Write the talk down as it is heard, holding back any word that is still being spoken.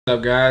What's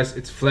up, guys?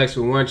 It's Flex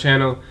with One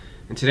Channel,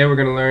 and today we're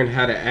going to learn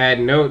how to add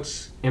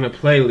notes in a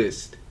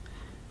playlist.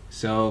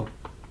 So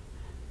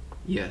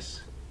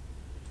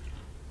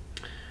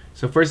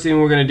first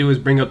thing we're going to do is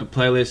bring up the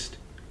playlist,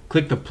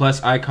 click the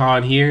plus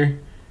icon here,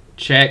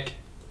 check,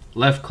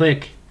 left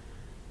click,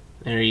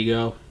 there you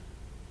go.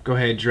 Go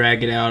ahead,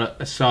 drag it out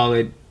a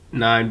solid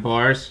 9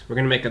 bars. We're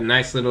going to make a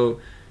nice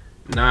little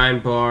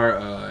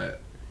 9-bar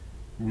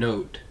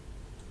note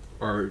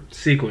or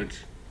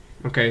sequence.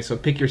 Okay, so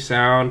pick your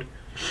sound.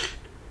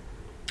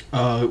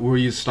 We'll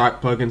use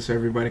stock plugins so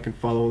everybody can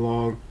follow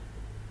along.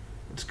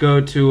 Let's go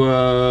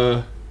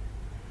to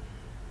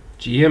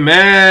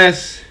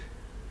GMS.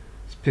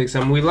 Let's pick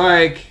something we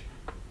like.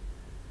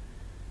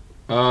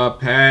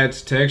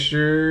 Pads,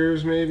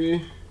 textures,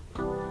 maybe.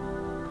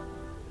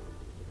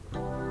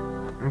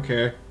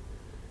 Okay.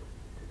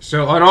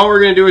 So all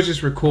we're gonna do is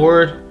just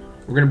record.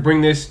 We're gonna bring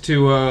this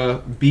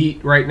to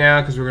beat right now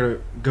because we're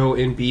gonna go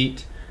in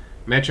beat.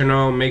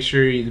 Metronome. Make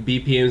sure the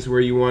BPM is where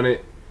you want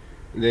it.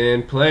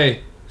 Then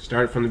play.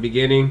 Start from the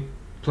beginning.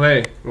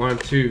 Play. 1,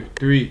 2,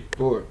 3,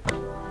 4.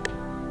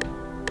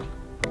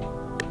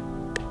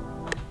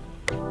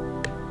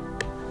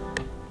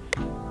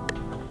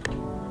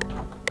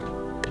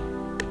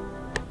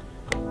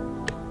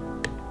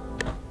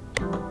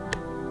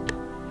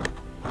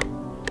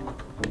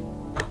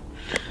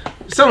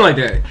 Something like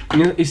that.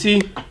 You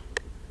see?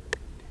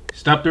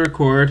 Stop the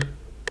record.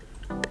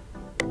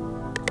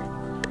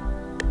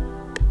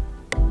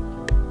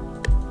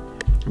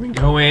 We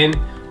go in,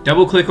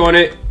 double click on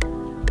it,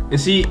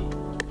 and see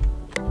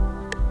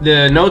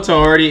the notes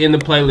are already in the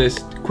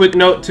playlist. Quick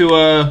note to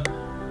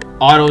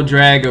auto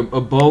drag a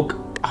bulk,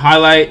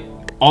 highlight,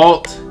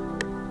 alt,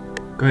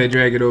 go ahead,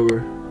 drag it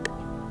over.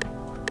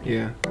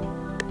 Yeah,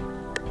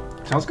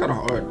 sounds kind of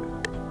hard.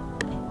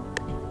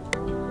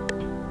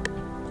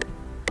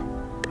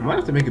 I might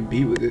have to make a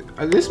beat with it.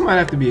 This might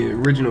have to be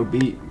an original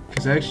beat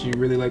because I actually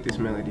really like this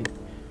melody.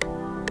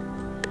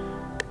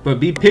 But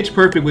be pitch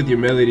perfect with your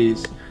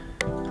melodies.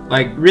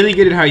 Like, really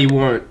get it how you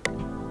want.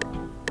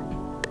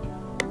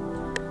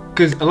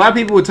 Because a lot of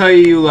people will tell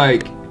you,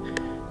 like,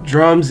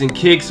 drums and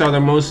kicks are the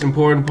most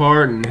important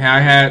part, and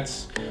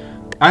hi-hats.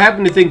 I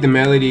happen to think the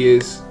melody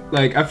is,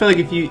 like, I feel like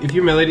if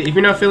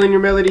you're not feeling your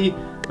melody,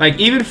 like,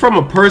 even from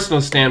a personal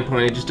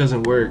standpoint, it just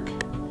doesn't work.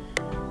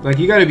 Like,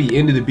 you gotta be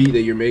into the beat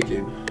that you're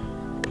making.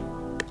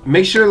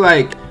 Make sure,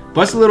 like,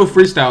 bust a little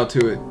freestyle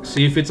to it.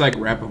 See if it's, like,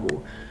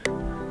 rappable.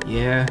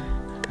 Yeah,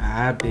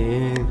 I've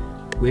been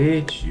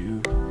with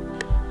you.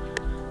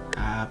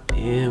 I've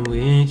been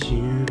with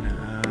you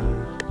now.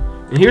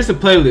 And here's the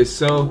playlist.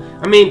 So,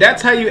 I mean,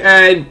 that's how you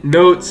add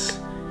notes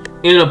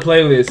in a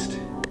playlist.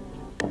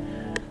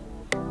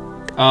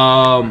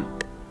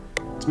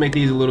 Let's make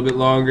these a little bit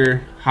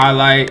longer.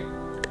 Highlight,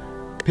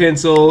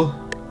 pencil,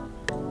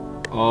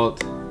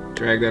 alt,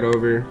 drag that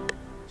over.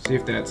 See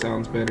if that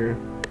sounds better.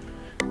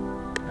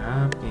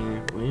 I've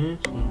been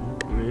with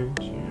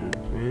you.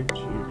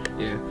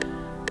 Yeah.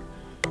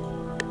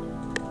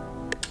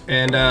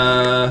 And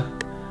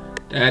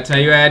that's how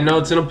you add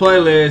notes in a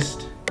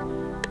playlist.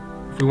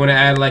 If we want to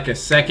add like a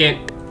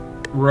second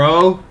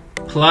row,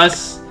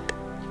 plus,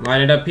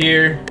 line it up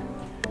here.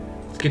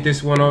 Let's get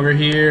this one over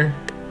here.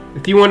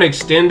 If you want to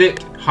extend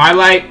it,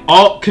 highlight,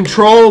 alt,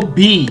 control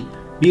B.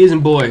 B as in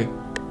boy.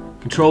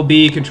 Control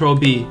B, control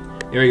B.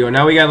 There we go.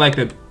 Now we got like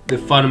the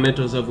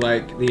fundamentals of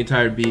like the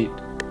entire beat.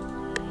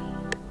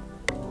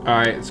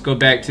 Alright, let's go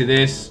back to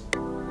this.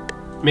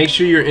 Make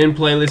sure you're in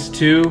playlist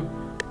 2.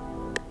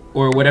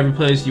 Or whatever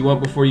playlist you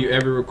want before you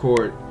ever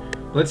record.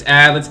 Let's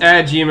add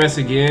GMS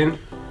again.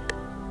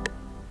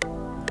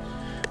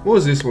 What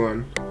was this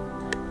one?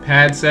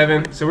 Pad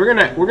 7. So we're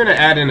gonna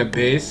add in a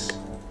bass.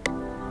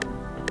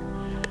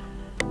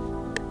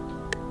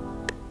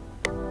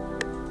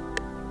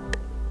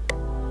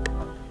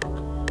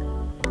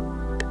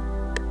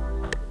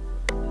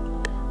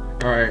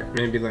 Alright,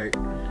 maybe like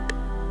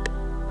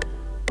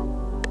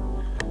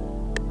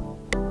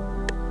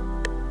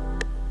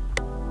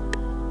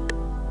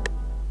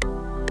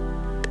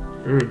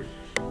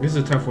this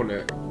is a tough one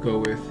to go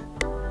with.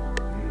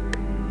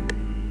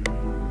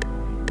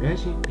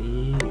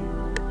 Recipe.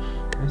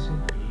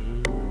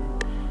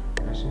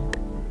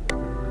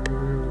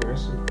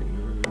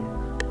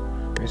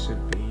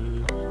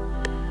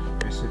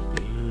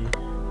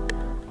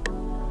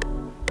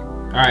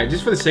 Alright,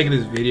 just for the sake of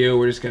this video,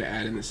 we're just gonna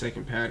add in the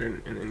second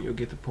pattern and then you'll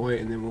get the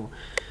point, and then we'll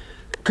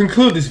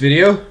conclude this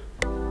video.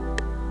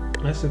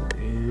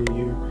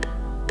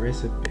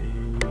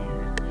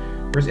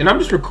 And I'm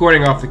just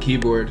recording off the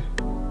keyboard.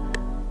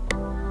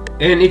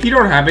 And if you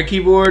don't have a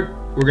keyboard,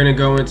 we're gonna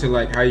go into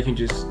like how you can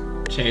just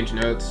change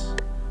notes.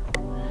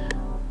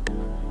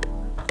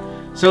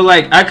 So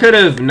like I could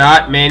have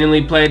not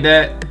manually played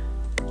that.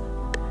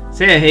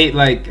 Say I hate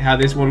like how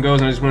this one goes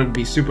and I just want it to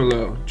be super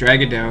low.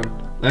 Drag it down.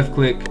 Left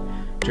click,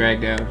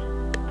 drag down.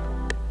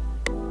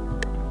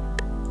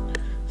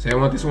 Say I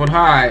want this one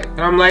high. And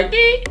I'm like,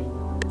 eek.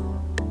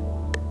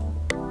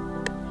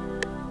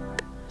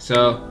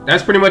 So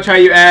that's pretty much how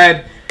you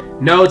add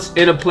notes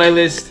in a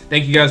playlist.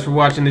 Thank you guys for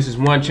watching. This is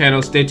one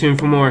channel. Stay tuned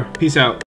for more. Peace out.